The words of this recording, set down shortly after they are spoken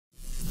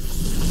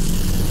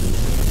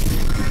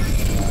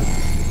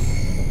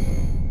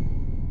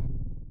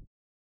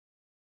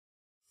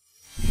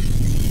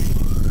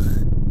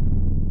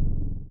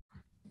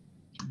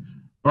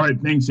All right,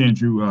 thanks,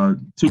 Andrew.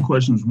 Two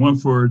questions, one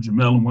for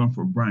Jermell and one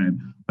for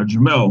Brian.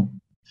 Jermell,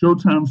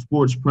 Showtime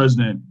Sports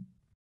president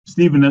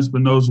Stephen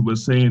Espinoza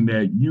was saying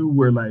that you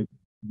were like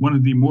one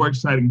of the more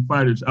exciting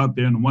fighters out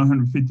there in the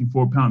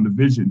 154-pound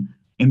division,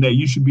 and that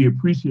you should be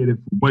appreciated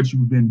for what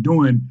you've been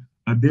doing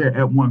there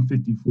at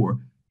 154.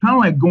 Kind of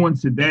like going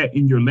to that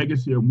in your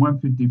legacy at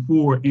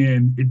 154,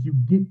 and if you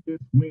get this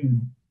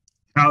win,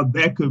 how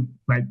that could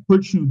like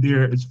put you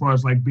there as far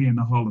as like being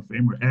a Hall of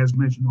Famer, as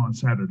mentioned on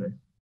Saturday.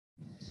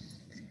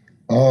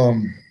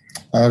 Um,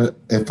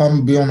 if I'm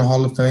gonna be on the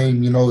Hall of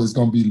Fame, it's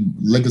gonna be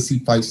legacy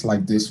fights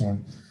like this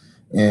one,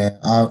 and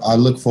I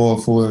look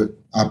forward for it.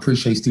 I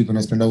appreciate Stephen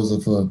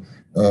Espinoza for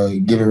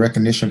giving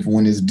recognition for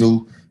when it's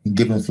due and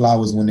giving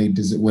flowers when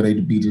where they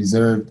be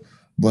deserved.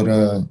 But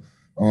I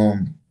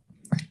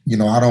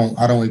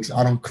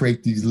don't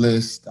create these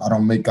lists. I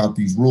don't make out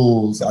these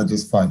rules. I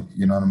just fight.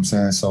 You know what I'm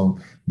saying? So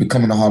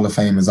becoming a Hall of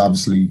Fame is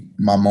obviously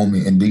my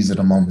moment, and these are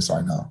the moments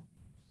right now.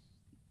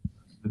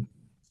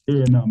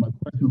 And my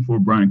question for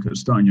Brian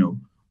Castano.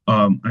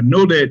 I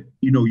know that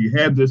you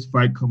have this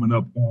fight coming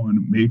up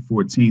on May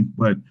 14th,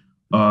 but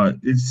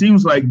it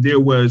seems like there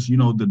was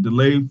the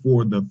delay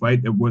for the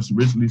fight that was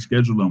originally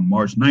scheduled on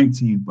March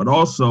 19th, but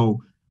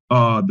also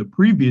the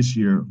previous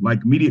year,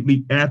 like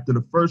immediately after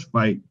the first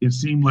fight, it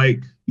seemed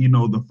like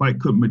the fight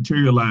couldn't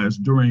materialize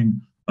during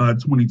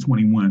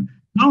 2021.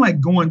 Not like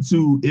going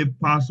to, if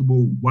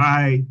possible,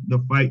 why the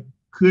fight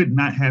could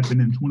not happen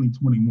in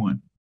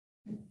 2021.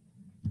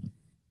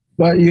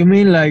 But you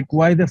mean like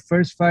why the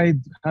first fight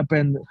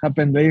happened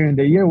later in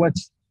the year?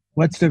 What's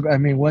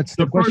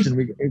the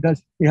question?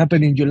 It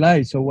happened in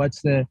July, so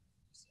what's the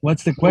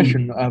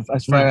question of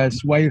as far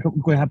as why it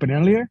could happen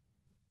earlier?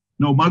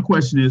 No, my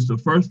question is the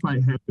first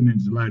fight happened in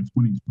July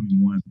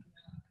 2021.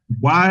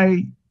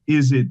 Why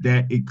is it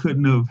that it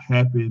couldn't have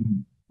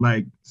happened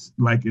like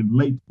in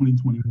late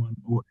 2021,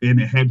 and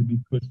it had to be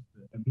pushed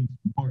to at least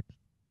March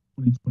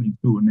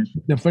 2022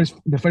 initially?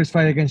 The first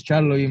fight against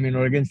Charlo, you mean,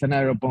 or against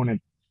another opponent?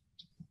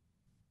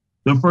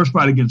 The first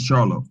fight against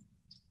Charlo.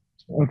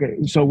 Okay,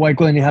 so why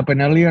couldn't it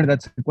happen earlier?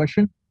 That's the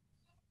question.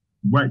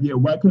 Right. Yeah.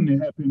 Why couldn't it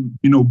happen?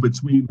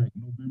 Between like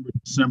November,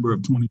 December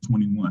of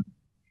 2021.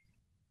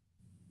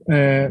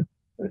 You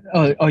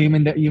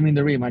mean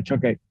the rematch?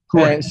 Okay.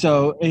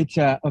 So it's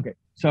okay.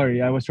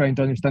 Sorry, I was trying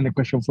to understand the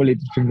question fully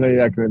to translate it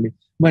accurately.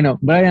 Bueno,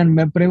 Brian,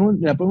 la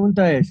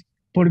pregunta es,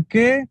 ¿por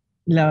qué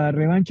la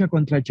revancha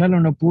contra Charlo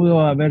no pudo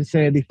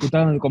haberse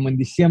disputado como en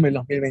diciembre del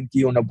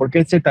 2021? ¿Por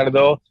qué se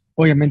tardó?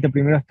 Obviamente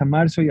primero hasta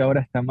marzo y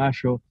ahora hasta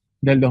mayo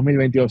del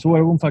 2022. ¿Hubo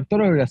algún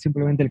factor o era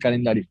simplemente el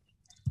calendario?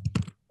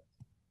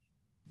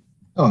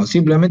 No,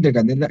 simplemente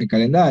el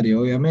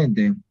calendario,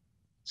 obviamente.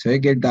 Se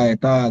ve que él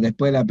estaba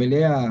después de la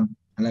pelea,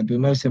 a la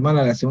primera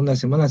semana, a la segunda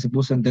semana se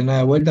puso a entrenar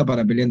de vuelta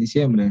para pelear en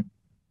diciembre.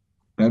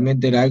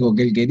 Realmente era algo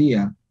que él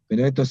quería,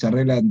 pero esto se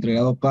arregla entre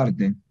las dos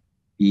partes.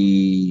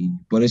 Y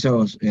por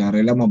eso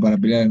arreglamos para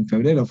pelear en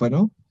febrero, ¿fue,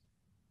 no?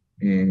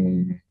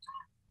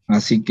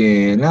 Así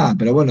que nada,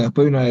 pero bueno,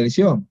 después vino la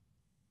lesión.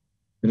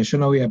 Pero yo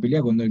no voy a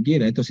pelear cuando él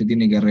quiera. Esto se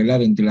tiene que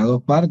arreglar entre las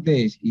dos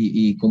partes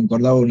y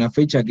concordar una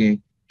fecha que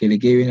le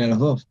quede bien a los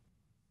dos.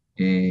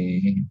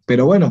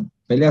 Pero bueno,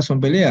 peleas son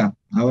peleas.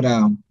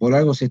 Ahora, por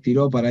algo se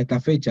estiró para esta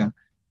fecha.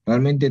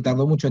 Realmente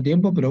tardó mucho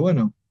tiempo, pero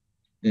bueno,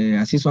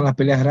 así son las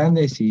peleas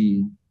grandes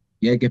y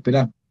hay que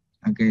esperar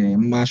a que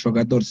mayo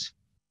 14.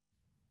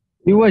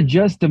 It was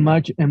just a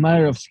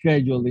matter of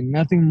scheduling,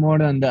 nothing more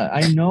than that.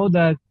 I know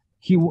that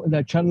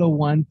Charlo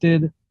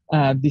wanted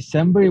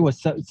December. It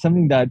was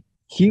something that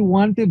he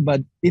wanted,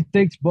 but it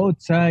takes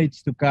both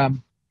sides to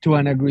come to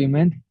an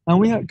agreement. And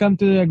we have come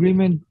to the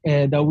agreement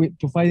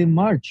to fight in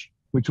March,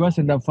 which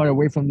wasn't that far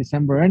away from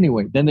December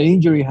anyway. Then the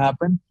injury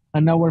happened,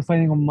 and now we're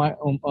fighting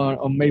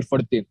on May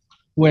 14th,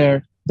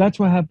 where that's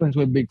what happens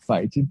with big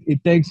fights.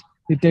 It takes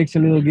a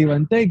little give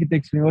and take. It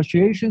takes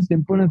negotiations. The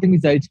important thing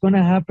is that it's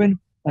gonna happen,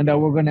 and that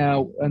we're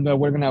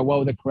gonna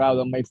wow the crowd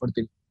on May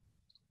 14th.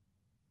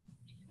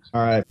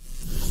 All right.